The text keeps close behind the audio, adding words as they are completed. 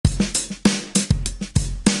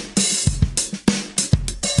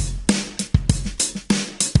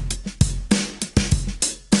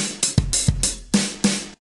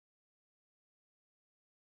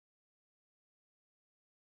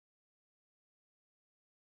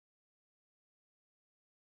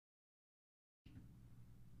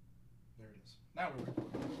is. Now we're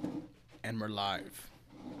recording. And we're live.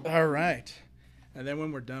 All right. And then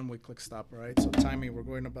when we're done, we click stop, all right? So timing, we're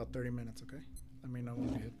going about 30 minutes, okay? Let me know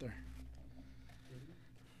when we hit there.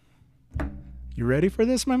 You ready for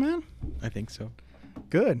this, my man? I think so.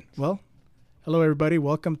 Good. Well, hello, everybody.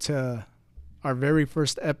 Welcome to our very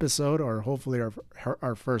first episode, or hopefully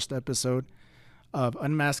our first episode of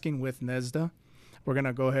Unmasking with Nezda. We're going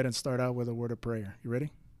to go ahead and start out with a word of prayer. You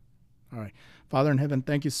ready? All right. Father in heaven,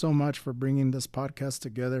 thank you so much for bringing this podcast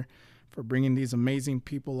together, for bringing these amazing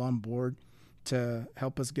people on board to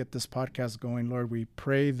help us get this podcast going. Lord, we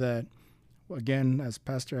pray that, again, as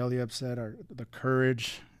Pastor Eliab said, the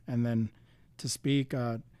courage and then to speak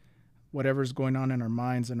whatever's going on in our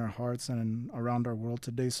minds and our hearts and around our world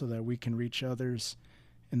today so that we can reach others.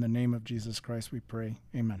 In the name of Jesus Christ, we pray.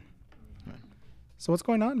 Amen. Amen. So what's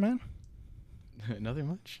going on, man? Nothing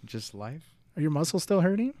much. Just life. Are your muscles still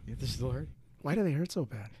hurting? Yeah, they're still hurting. Why do they hurt so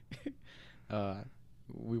bad?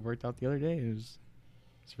 We worked out the other day. It's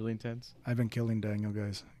really intense. I've been killing Daniel,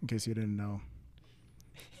 guys, in case you didn't know.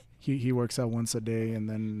 He works out once a day, and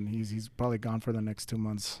then he's probably gone for the next 2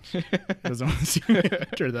 months. Doesn't want to see me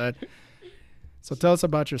after that. So tell us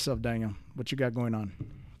about yourself, Daniel. What you got going on?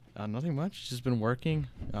 Nothing much. Just been working,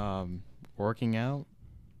 working out.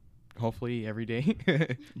 Hopefully every day.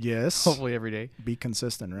 Yes. Hopefully every day. Be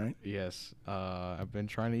consistent, right? Yes. I've been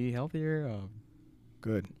trying to eat healthier.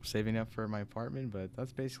 Good. Saving up for my apartment, but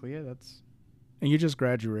that's basically it. And you just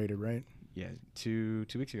graduated, right? Yeah, two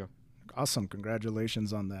weeks ago. Awesome.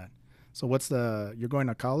 Congratulations on that. So you're going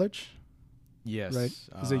to college? Yes. Right.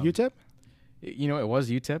 Is it UTEP? You know, it was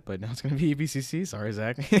UTEP, but now it's going to be EBCC. Sorry,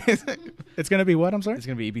 Zach. It's going to be what? I'm sorry? It's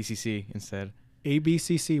going to be EBCC instead.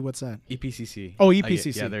 ABCC, what's that? EPCC. Oh,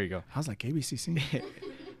 EPCC. Yeah, there you go. I was like, ABCC?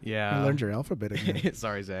 Yeah. You learned your alphabet again.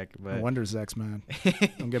 Sorry, Zach. But No wonder Zach's mad.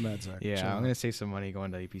 Don't get mad, Zach. yeah, Chill I'm out. going to save some money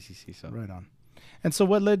going to EPCC. So Right on. And so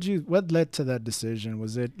what led to that decision?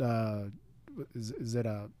 Was it is it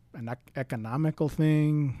an economical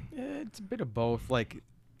thing? it's a bit of both. Like,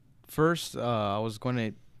 first, I was going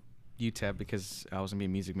to UTEP because I was going to be a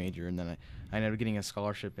music major, and then I ended up getting a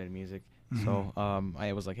scholarship in music. Mm-hmm. So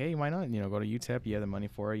I was like, hey, why not? Go to UTEP. You have the money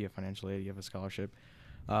for it. You have financial aid. You have a scholarship.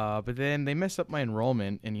 But then they messed up my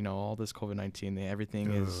enrollment, and all this COVID-19.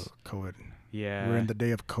 Everything is COVID. Yeah. We're in the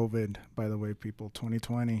day of COVID, by the way, people.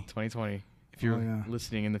 2020. 2020. If you're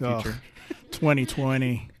listening in the future.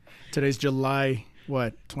 2020. Today's July,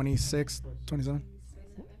 what? 26, 27?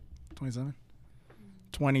 27?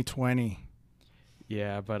 2020.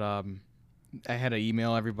 Yeah, but I had to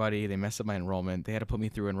email everybody. They messed up my enrollment. They had to put me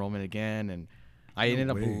through enrollment again, and I ended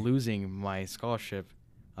up losing my scholarship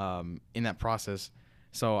in that process.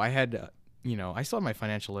 So I had, I still had my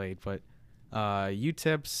financial aid, but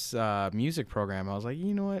UTEP's music program, I was like,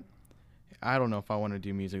 you know what? I don't know if I want to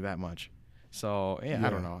do music that much. So, yeah, I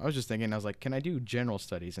don't know. I was just thinking, I was like, can I do general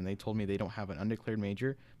studies? And they told me they don't have an undeclared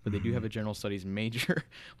major, but they do have a general studies major,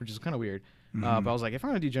 which is kind of weird. But I was like, if I'm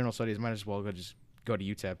going to do general studies, might as well go to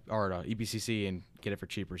UTEP or EBCC and get it for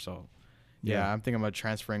cheaper. So, yeah, I'm thinking about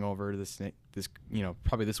transferring over to this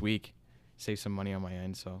probably this week, save some money on my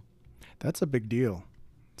end. So that's a big deal.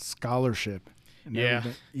 Scholarship. And yeah.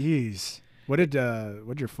 everything. Jeez. What did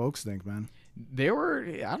your folks think, man? They were,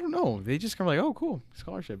 I don't know. They just kind of like, oh, cool,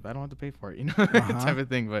 scholarship. I don't have to pay for it, type of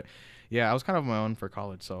thing. But yeah, I was kind of on my own for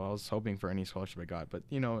college, so I was hoping for any scholarship I got. But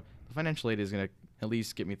the financial aid is gonna at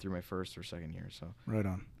least get me through my first or second year. So right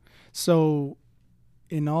on. So,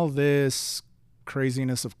 in all this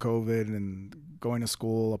craziness of COVID and going to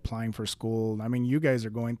school, applying for school, I mean, you guys are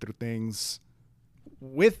going through things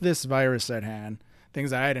with this virus at hand,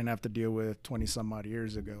 things I didn't have to deal with 20 some odd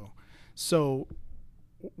years ago. So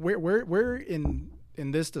where in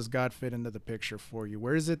this does God fit into the picture for you?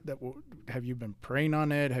 Where is it that have you been praying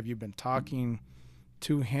on it? Have you been talking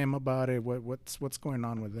to him about it? What's going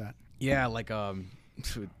on with that? Yeah, like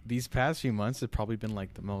these past few months have probably been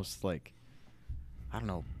like the most I don't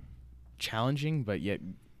know, challenging, but yet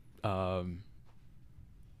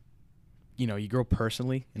you grow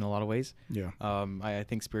personally in a lot of ways. Yeah. I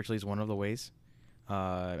think spiritually is one of the ways.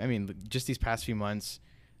 I mean, just these past few months.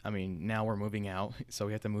 I mean, now we're moving out, so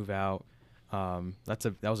we have to move out.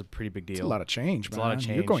 That was a pretty big deal. It's a lot of change, man. It's a lot of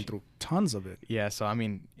change. You're going through tons of it. Yeah, so I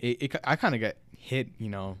mean, I kind of got hit,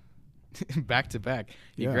 back to back.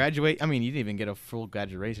 You graduate. I mean, you didn't even get a full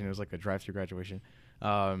graduation. It was like a drive-through graduation.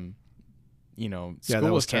 School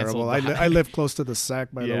that was terrible. I live close to the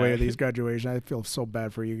SAC, by the way, of these graduations. I feel so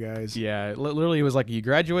bad for you guys. Yeah, literally, it was like you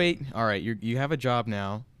graduate. All right, you have a job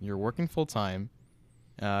now. You're working full time,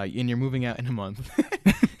 and you're moving out in a month.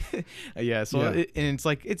 And it's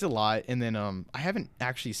like it's a lot. And then I haven't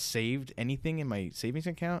actually saved anything in my savings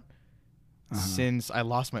account since I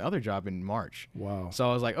lost my other job in March. Wow. So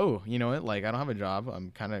I was like, oh, you know what? Like, I don't have a job.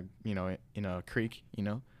 I'm kind of, you know, in a creek, you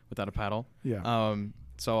know, without a paddle. Yeah.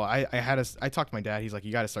 So I talked to my dad. He's like,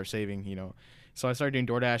 you got to start saving, you know. So I started doing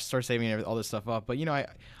DoorDash, started saving all this stuff up. But, you know,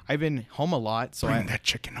 I've been home a lot. So Bring that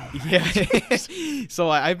chicken home. Yeah. So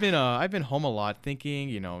I've been home a lot thinking,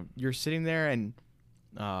 you know, you're sitting there and,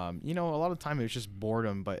 you know, a lot of the time it was just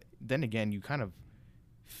boredom. But then again, you kind of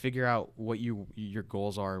figure out what your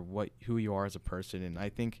goals are, who you are as a person. And I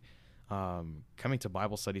think coming to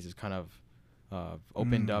Bible studies has kind of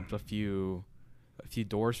opened up a few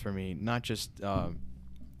doors for me, not just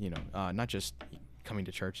you know, not just coming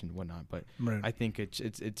to church and whatnot, but right. I think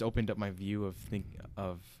it's opened up my view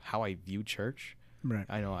of how I view church. Right.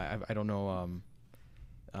 I know I don't know.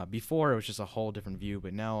 Before it was just a whole different view,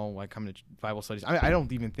 but now I come to Bible studies. I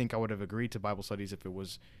don't even think I would have agreed to Bible studies if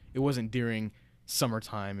it wasn't during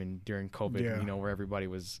summertime and during COVID, Yeah. you know, where everybody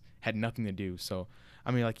had nothing to do. So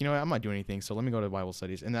I mean, like, you know what, I'm not doing anything, so let me go to Bible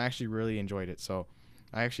studies, and I actually really enjoyed it. So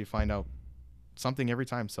I actually find out something every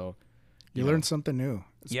time. So you learn something new.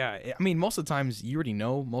 Yeah, I mean, most of the times you already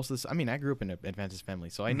know most of this. I mean, I grew up in an Adventist family,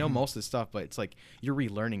 so I know most of this stuff, but it's like you're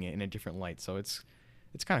relearning it in a different light. So it's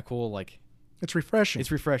kind of cool. Like, it's refreshing.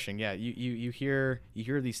 It's refreshing. Yeah, you hear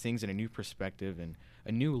these things in a new perspective and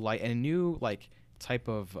a new light and a new like type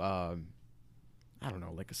of I don't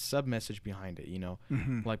know, like a sub message behind it. You know,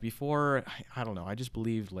 like before, I don't know. I just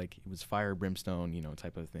believed like it was fire, brimstone, you know,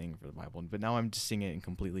 type of thing for the Bible. But now I'm just seeing it in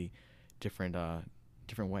completely different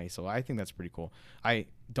way. So I think that's pretty cool. I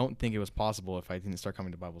don't think it was possible if I didn't start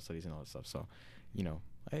coming to Bible studies and all that stuff. So, you know,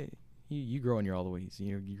 you grow in your all the ways.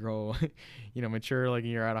 You grow, you know, mature. Like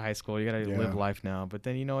you're out of high school, you gotta live life now. But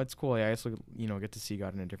then, you know, it's cool. I also, you know, get to see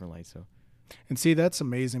God in a different light. So, and see, that's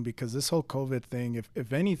amazing because this whole COVID thing,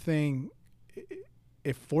 if anything,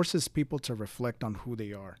 it forces people to reflect on who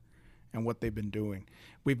they are and what they've been doing.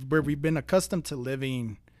 We've been accustomed to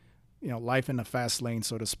living, you know, life in a fast lane,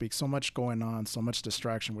 so to speak. So much going on, so much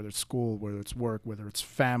distraction, whether it's school, whether it's work, whether it's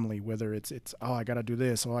family, whether it's oh, I got to do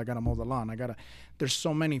this, oh, I got to mow the lawn, there's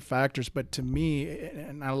so many factors. But to me,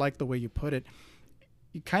 and I like the way you put it,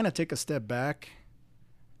 you kind of take a step back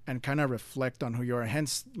and kind of reflect on who you are.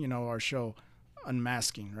 Hence, you know, our show,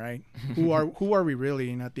 Unmasking, right? who are we really?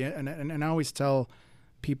 And at the end, and I always tell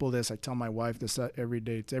people this, I tell my wife this every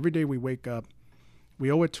day. It's every day we wake up,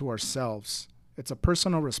 we owe it to ourselves. It's a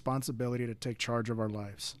personal responsibility to take charge of our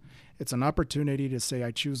lives. It's an opportunity to say,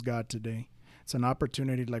 I choose God today. It's an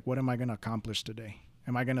opportunity like, what am I going to accomplish today?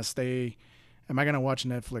 Am I going to watch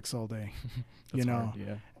Netflix all day? You know? Hard,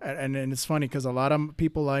 yeah. And it's funny because a lot of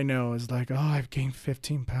people I know is like, oh, I've gained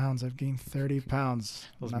 15 pounds. I've gained 30 pounds.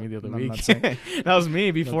 That was me the other week. That was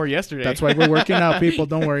me before yesterday. That's why we're working out, people.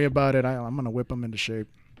 Don't worry about it. I'm going to whip them into shape.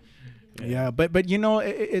 Yeah. But you know,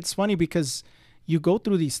 it's funny because you go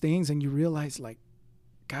through these things and you realize, like,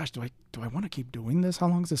 gosh, do I want to keep doing this? How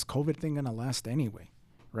long is this COVID thing going to last anyway?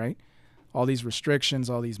 Right? All these restrictions,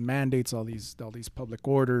 all these mandates, all these public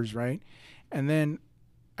orders, right? And then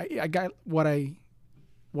I got what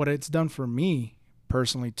it's done for me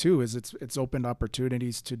personally too is it's opened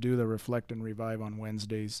opportunities to do the Reflect and Revive on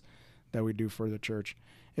Wednesdays that we do for the church.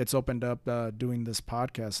 It's opened up doing this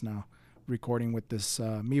podcast now, recording with this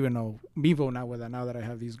Mevo now that I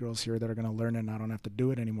have these girls here that are going to learn it and I don't have to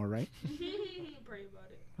do it anymore, right? Pray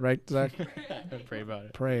about it. Right, Zach? Pray about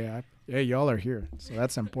it. Pray. Yeah, y'all are here. So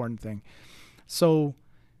that's an important thing. So,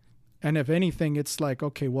 and if anything, it's like,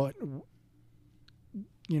 okay, well,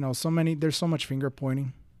 you know, there's so much finger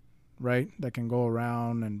pointing, right? That can go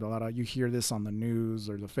around and you hear this on the news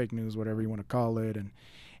or the fake news, whatever you want to call it.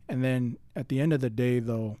 And then at the end of the day,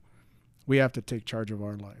 though, we have to take charge of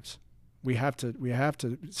our lives. We have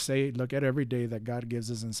to say, look at every day that God gives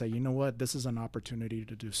us and say, you know what, this is an opportunity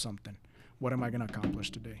to do something. What am I going to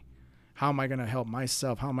accomplish today? How am I going to help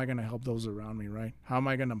myself? How am I going to help those around me, right? How am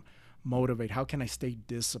I going to motivate? How can I stay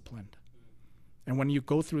disciplined? And when you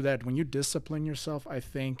go through that, when you discipline yourself, I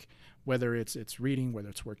think whether it's reading, whether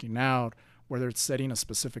it's working out, whether it's setting a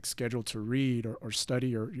specific schedule to read or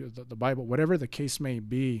study or the Bible, whatever the case may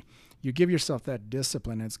be, you give yourself that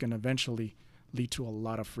discipline, and it's going to eventually lead to a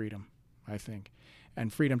lot of freedom, I think,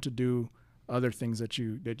 and freedom to do other things that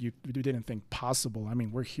you didn't think possible. I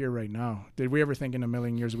mean, we're here right now. Did we ever think in a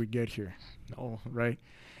million years we'd get here? No, right?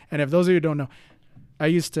 And if those of you who don't know, I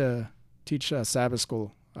used to teach Sabbath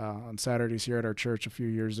school on Saturdays here at our church a few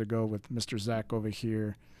years ago with Mr. Zach over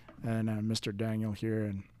here and Mr. Daniel here,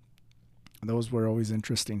 and those were always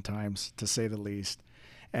interesting times, to say the least.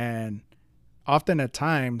 And often at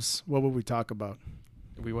times, what would we talk about?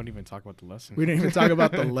 We wouldn't even talk about the lesson. We didn't even talk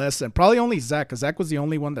about the lesson. Probably only Zach, because Zach was the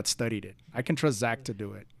only one that studied it. I can trust Zach to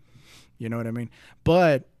do it. You know what I mean?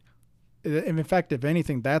 But in fact, if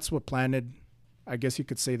anything, that's what planted, I guess you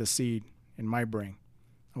could say, the seed in my brain.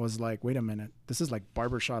 I was like, wait a minute, this is like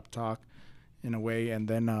barbershop talk in a way. And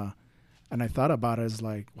then, and I thought about it as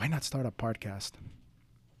like, why not start a podcast?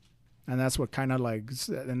 And that's what kind of like,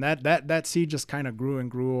 and that seed just kind of grew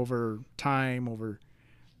and grew over time, over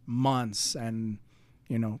months. And,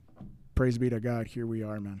 you know, praise be to God, here we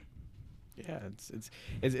are, man. Yeah,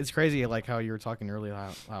 it's crazy, like how you were talking earlier,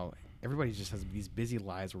 how everybody just has these busy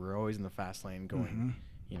lives where we're always in the fast lane going,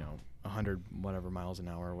 you know, 100 whatever miles an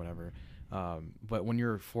hour or whatever. But when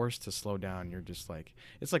you're forced to slow down, you're just like,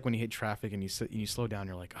 it's like when you hit traffic and you slow down,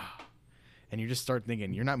 you're like, ah, and you just start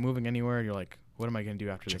thinking, you're not moving anywhere. You're like, what am I going to do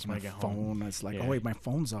after this when I get home? It's like, oh wait, my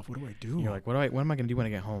phone's off. What do I do? You're like, what am I going to do when I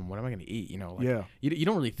get home? What am I going to eat? You know, like, you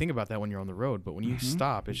don't really think about that when you're on the road, but when you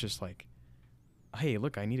stop, it's just like, hey,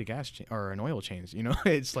 look, I need a gas or an oil change. You know,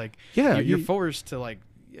 it's like, you're forced to like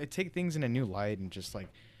take things in a new light and just like,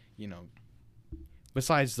 you know,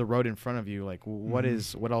 besides the road in front of you, like what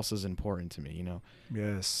else is important to me, you know?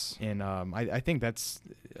 Yes. And I think that's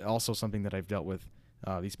also something that I've dealt with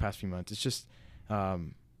these past few months. It's just,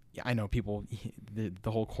 I know people,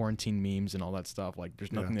 the whole quarantine memes and all that stuff, like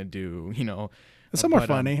there's nothing to do, you know? Some are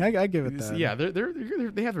funny. I give it that. Yeah,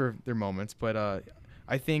 they have their moments, but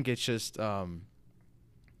I think it's just,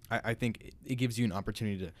 I think it gives you an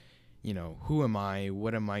opportunity to, you know, who am I?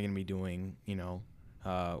 What am I going to be doing? You know,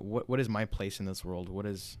 what is my place in this world? What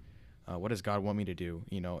does God want me to do?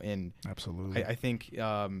 You know, and absolutely, I think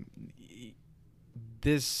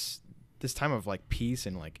this time of like peace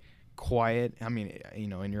and like quiet. I mean, you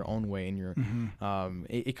know, in your own way, in your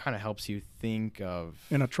it kind of helps you think of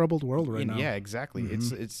in a troubled world right now. Yeah, exactly.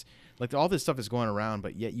 It's like all this stuff is going around,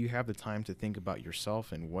 but yet you have the time to think about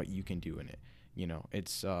yourself and what you can do in it. You know,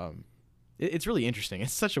 it's really interesting.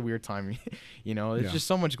 It's such a weird time, you know. There's just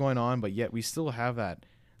so much going on, but yet we still have that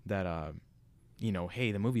you know,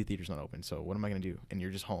 hey, the movie theater's not open, so what am I gonna do? And you're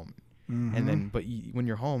just home, and then but when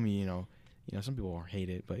you're home, you know, some people hate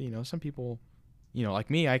it, but you know, some people, you know, like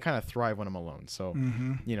me, I kind of thrive when I'm alone. So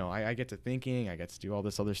you know, I get to thinking, I get to do all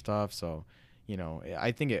this other stuff. So you know,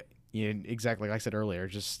 I think exactly like I said earlier,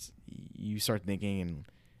 just you start thinking and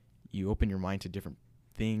you open your mind to different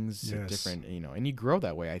things, different, you know, and you grow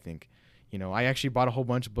that way. I think, you know, I actually bought a whole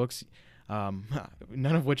bunch of books,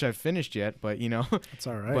 none of which I've finished yet, but you know, it's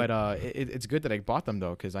all right. But it's good that I bought them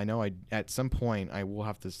though, because I know at some point I will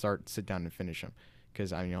have to sit down and finish them,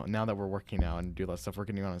 because I, you know, now that we're working now and do that stuff, we're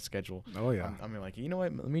getting on a schedule. Oh yeah. I'm like, you know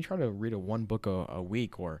what? Let me try to read one book a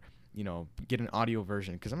week, or you know, get an audio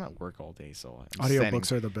version, because I'm at work all day, so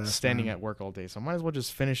audiobooks are the best. Standing at work all day, so I might as well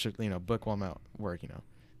just finish a book while I'm at work. You know.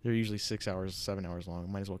 They're usually 6 hours, 7 hours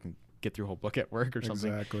long. Might as well get through a whole book at work or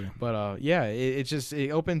something. Exactly. But yeah, it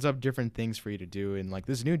opens up different things for you to do. And like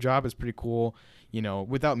this new job is pretty cool. You know,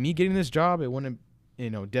 without me getting this job, it wouldn't, you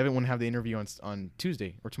know, Devin wouldn't have the interview on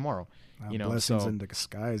Tuesday or tomorrow. You know, blessings in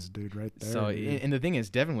disguise, dude, right there. So, and the thing is,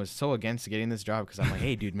 Devin was so against getting this job, because I'm like,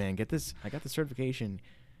 hey, dude, man, get this. I got the certification.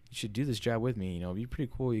 You should do this job with me. You know, it'd be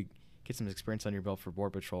pretty cool. You get some experience on your belt for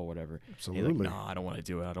Border Patrol or whatever. Absolutely. Like, no, I don't want to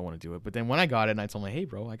do it. But then when I got it and I told him, hey,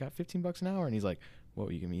 bro, I got $15 an hour. And he's like,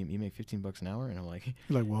 what, you make $15 an hour? And I'm like,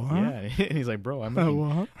 you're like, what? Yeah. And he's like, bro,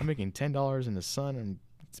 I'm making $10 in the sun and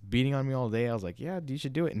it's beating on me all day. I was like, yeah, you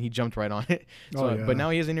should do it. And he jumped right on it. So, But now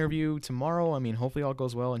he has an interview tomorrow. I mean, hopefully all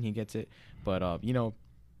goes well and he gets it. But, you know,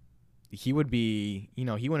 he would be, you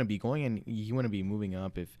know, he wouldn't be going and he wouldn't be moving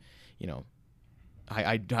up if, you know,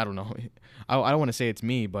 I don't know. I don't want to say it's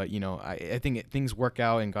me, but, you know, I think things work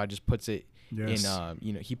out and God just puts it in,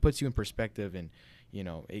 you know, he puts you in perspective, and, you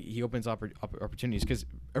know, he opens opportunities. Because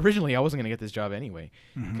originally I wasn't going to get this job anyway,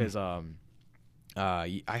 because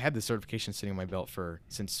I had the certification sitting on my belt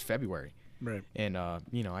since February. Right. And,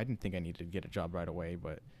 you know, I didn't think I needed to get a job right away.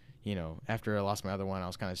 But, you know, after I lost my other one, I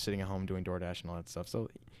was kind of sitting at home doing DoorDash and all that stuff. So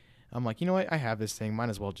I'm like, you know what? I have this thing. Might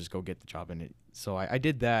as well just go get the job in it. So I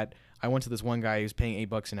did that. I went to this one guy who's paying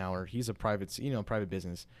 $8 an hour. He's a private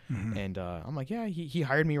business. And I'm like, yeah, he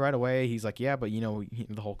hired me right away. He's like, yeah, but you know,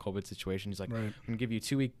 the whole COVID situation. He's like, I'm going to give you a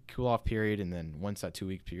 2-week cool off period. And then once that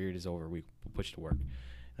 2-week period is over, we'll put you to work.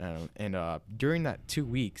 And during that 2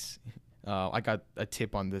 weeks, I got a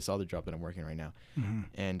tip on this other job that I'm working right now.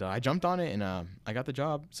 And I jumped on it and I got the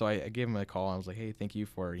job. So I gave him a call. I was like, hey, thank you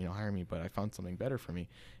for, you know, hiring me, but I found something better for me.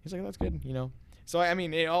 He's like, that's good, you know. So, I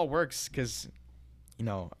mean, it all works because, you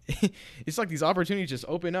know, it's like these opportunities just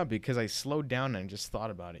open up because I slowed down and just thought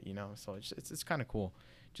about it, you know. So it's kind of cool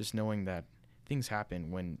just knowing that things happen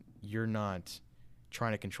when you're not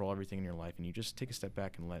trying to control everything in your life, and you just take a step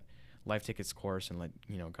back and let life take its course and let,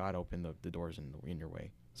 you know, God open the doors in your way.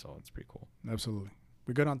 So it's pretty cool. Absolutely.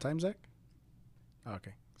 We good on time, Zach?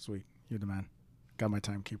 Okay, sweet. You're the man. Got my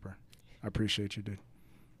timekeeper. I appreciate you, dude.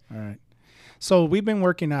 All right. So we've been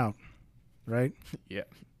working out, right? Yeah.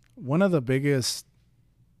 One of the biggest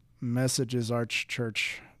messages our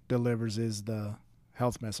church delivers is the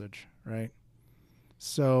health message, right?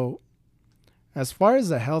 So as far as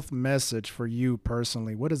the health message for you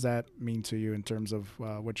personally, what does that mean to you in terms of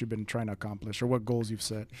what you've been trying to accomplish or what goals you've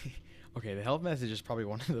set? Okay, the health message is probably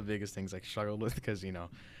one of the biggest things I struggled with because, you know,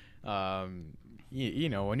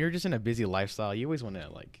 when you're just in a busy lifestyle, you always want to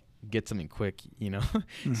like get something quick, you know.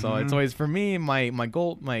 So it's always for me. My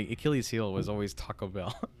goal, my Achilles heel was always Taco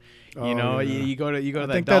Bell. You go to I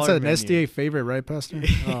that think that's dollar an menu. SDA favorite, right, Pastor?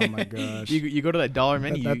 Oh my gosh. You go to that dollar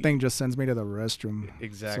menu. That thing just sends me to the restroom.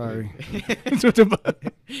 Exactly. Sorry.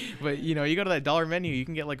 But you go to that dollar menu, you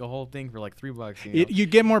can get like a whole thing for like $3. You know? You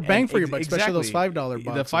get more bang And for your buck, especially those $5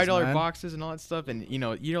 boxes. The $5 man. boxes and all that stuff, and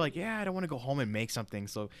you're like, yeah, I don't want to go home and make something.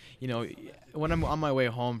 So when I'm on my way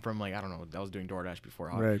home from like I don't know, I was doing DoorDash before,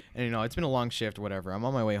 right? And it's been a long shift or whatever. I'm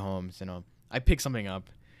on my way home, so I pick something up.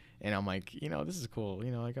 And I'm like, this is cool.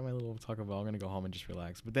 I got my little Taco Bell. I'm gonna go home and just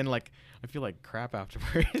relax. But then, like, I feel like crap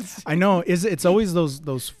afterwards. I know. It's always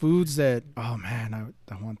those foods that, oh man,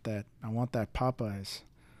 I want that. I want that Popeyes.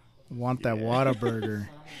 I want that Whataburger.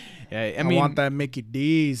 Yeah, I want that Mickey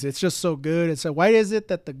D's. It's just so good. It's why is it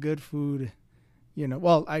that the good food,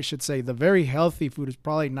 well, I should say the very healthy food is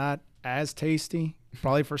probably not as tasty,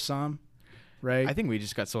 probably for some, right? I think we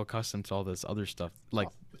just got so accustomed to all this other stuff, like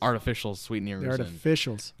artificial sweeteners. The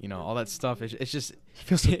artificials. And, all that stuff. It's just. It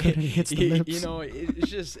feels so good when it hits the lips. It's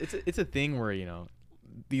just it's a thing where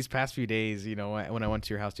these past few days, when I went to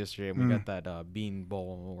your house yesterday, and we got that bean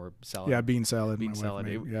bowl or salad. Yeah, bean salad. Bean salad.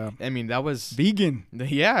 Yeah. I mean, that was vegan.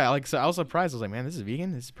 Yeah, so I was surprised. I was like, man, this is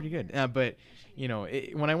vegan. This is pretty good. But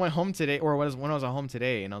when I went home today, or when I was at home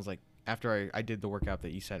today, and I was like, after I did the workout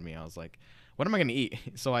that you sent me, I was like, what am I gonna eat?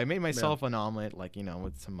 So I made myself an omelet, like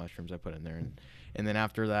with some mushrooms I put in there, and then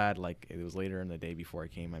after that, like it was later in the day before I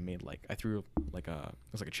came, I threw like it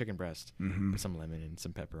was like a chicken breast with some lemon and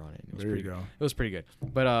some pepper on it. It was there pretty you go. It was pretty good.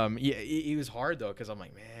 But yeah, it was hard though because I'm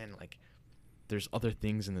like, man, like there's other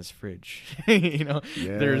things in this fridge.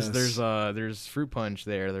 Yes. There's fruit punch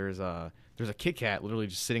there. There's a Kit Kat literally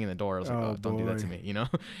just sitting in the door. I was like, oh, don't do that to me.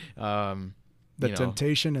 The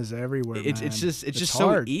temptation is everywhere. It's just so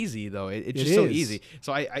hard. easy though. It's just so easy.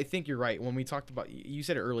 So I think you're right. When we talked about, you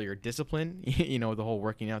said it earlier, discipline, the whole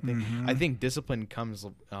working out thing. I think discipline comes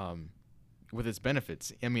with its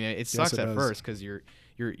benefits. I mean, it sucks at first because you're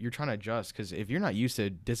trying to adjust, because if you're not used to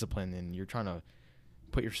discipline and you're trying to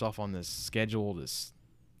put yourself on this schedule, this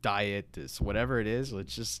diet, this whatever it is,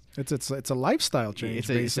 it's a lifestyle change.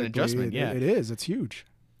 It's an adjustment. Yeah, it is. It's huge.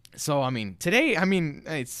 So, today,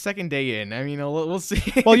 it's second day in. We'll see.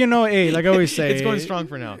 Well, hey, like I always say, it's going strong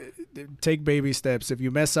for now. Take baby steps. If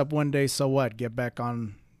you mess up one day, so what? Get back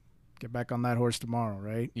on that horse tomorrow,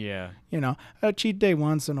 right? Yeah. A cheat day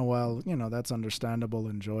once in a while, that's understandable.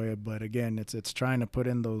 Enjoy it. But again, it's trying to put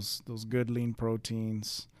in those good lean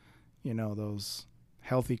proteins, those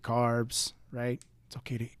healthy carbs, right? It's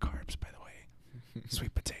okay to eat carbs, by the way.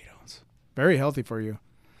 Sweet potatoes. Very healthy for you.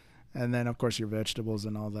 And then, of course, your vegetables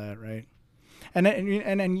and all that, right? And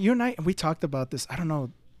you and I, we talked about this, I don't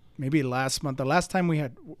know, maybe last month. The last time we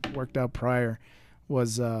had worked out prior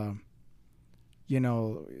was, we're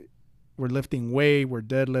lifting weight, we're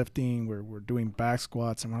deadlifting, we're doing back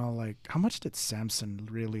squats, and we're all like, how much did Samson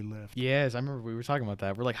really lift? Yes, I remember we were talking about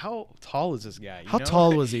that. We're like, how tall is this guy? How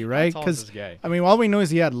tall was he, right? How tall is this guy? All we know is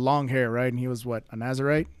he had long hair, right? And he was what, a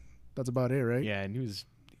Nazarite? That's about it, right? Yeah, and he was...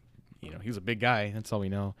 he was a big guy. That's all we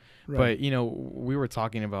know. Right. But we were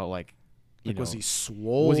talking about like was he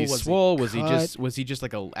swole? Was he swole? Was he just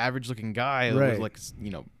like a average looking guy? Right. Was like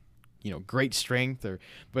great strength,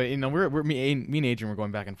 but we're me and Adrian were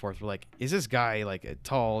going back and forth. We're like, is this guy like a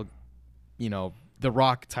tall, The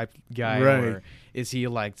Rock type guy, right, or is he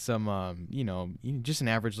like some just an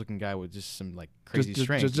average looking guy with just some like crazy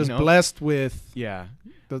strength? Just blessed with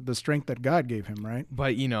the strength that God gave him, right?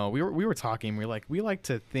 But we were talking. We're like, we like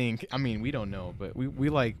to think. We don't know, but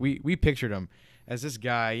we pictured him as this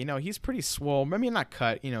guy. He's pretty swole. Not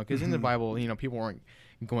cut. Because in the Bible, people weren't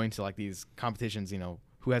going to like these competitions.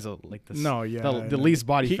 Who has the least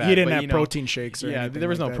body fat. He didn't have protein shakes. Or there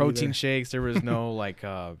was like no protein shakes. There was no like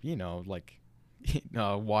water.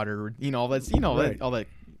 All that's right, all that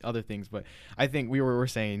other things. But I think we were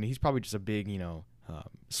saying he's probably just a big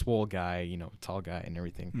swole guy, tall guy and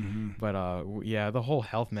everything. Mm-hmm. But the whole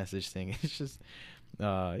health message thing, it's just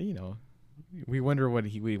we wonder what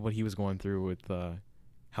he was going through with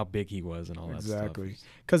how big he was and all that stuff. Exactly.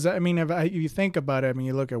 Because, I mean, if you think about it, I mean,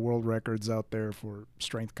 you look at world records out there for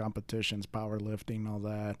strength competitions, powerlifting, all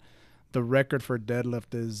that. The record for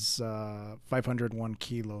deadlift is 501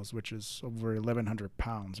 kilos, which is over 1,100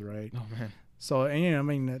 pounds, right? Oh, man. So, and, you know, I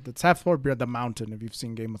mean, it's half for the mountain. If you've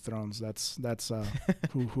seen Game of Thrones, that's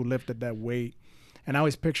who lifted that weight. And I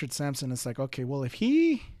always pictured Samson. It's like, okay, well, if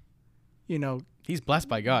he, you know, he's blessed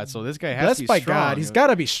by God, so this guy has to be blessed by strong. God, he's got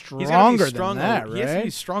to be stronger than that, right? He has to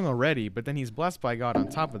be strong already, but then he's blessed by God on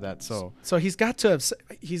top of that. So he's got to have.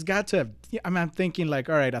 I mean, I'm thinking like,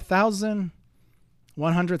 all right,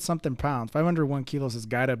 1,100 something pounds, 501 kilos has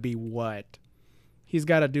got to be what? He's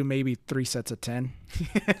got to do maybe 3 sets of 10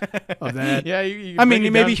 of that. Yeah, I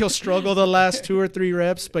mean, maybe he'll struggle the last 2 or 3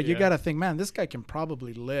 reps, but you got to think, man, this guy can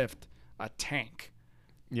probably lift a tank.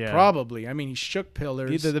 Yeah, probably. I mean, he shook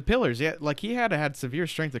pillars. The pillars, yeah, like he had severe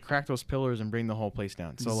strength to crack those pillars and bring the whole place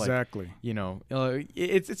down. So exactly. Like, you know,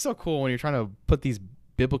 it's so cool when you're trying to put these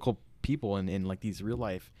biblical people in like these real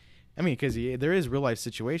life. I mean, because there is real life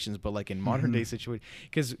situations, but like in modern day situations,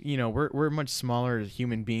 because you know we're much smaller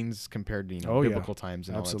human beings compared to biblical times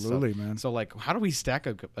and absolutely, all that stuff. man. So like, how do we stack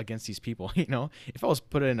up against these people? You know, if I was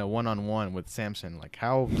put in a 1-on-1 with Samson, like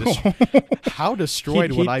how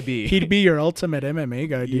destroyed would I be? He'd be your ultimate MMA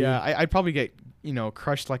guy, dude. Yeah, I'd probably get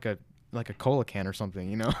crushed like a cola can or something.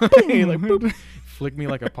 You know, like boop, flick me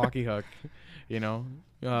like a pocky hook. You know,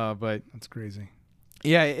 but that's crazy.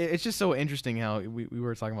 Yeah, it's just so interesting how we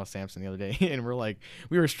were talking about Samson the other day, and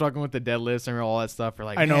we were struggling with the deadlifts and all that stuff. We're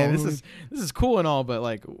like, I know this is cool and all, but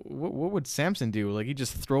like, what would Samson do? Like, he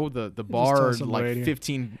just throw the bar like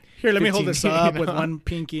 15. Here, let me hold this up with one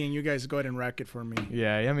pinky, and you guys go ahead and rack it for me.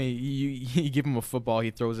 Yeah, I mean, you give him a football, he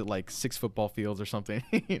throws it like 6 football fields or something.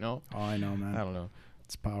 You know? Oh, I know, man. I don't know.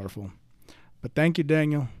 It's powerful. But thank you,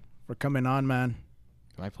 Daniel, for coming on, man.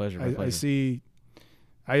 My pleasure.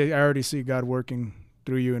 I already see God working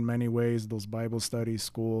through you in many ways, those Bible studies,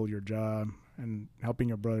 school, your job, and helping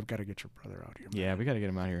your brother. We've got to get your brother out here, man. Yeah, we got to get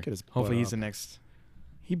him out here. Get his Hopefully he's the next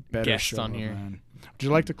he better guest on here. Man. Would you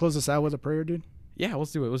like to close us out with a prayer, dude? Yeah,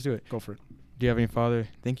 let's do it. Go for it. Dear Heavenly Father,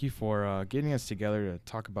 thank you for getting us together to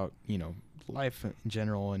talk about, life in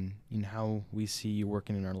general and how we see you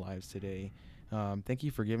working in our lives today. Thank you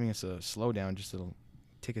for giving us a slowdown just to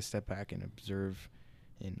take a step back and observe,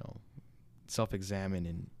 self-examine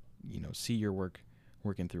and, see your work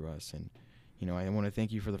working through us. And, I want to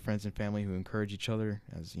thank you for the friends and family who encourage each other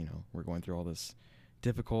as, we're going through all this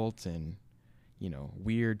difficult and,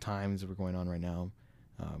 weird times that we're going on right now.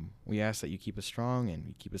 We ask that you keep us strong and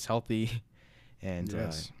you keep us healthy and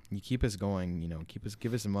you keep us going,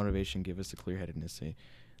 give us the motivation, give us the clear-headedness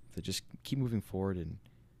to just keep moving forward and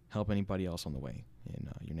help anybody else on the way. In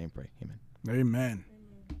your name pray. Amen. Amen.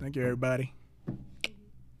 Thank you, everybody.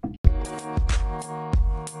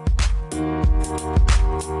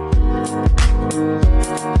 Thank you.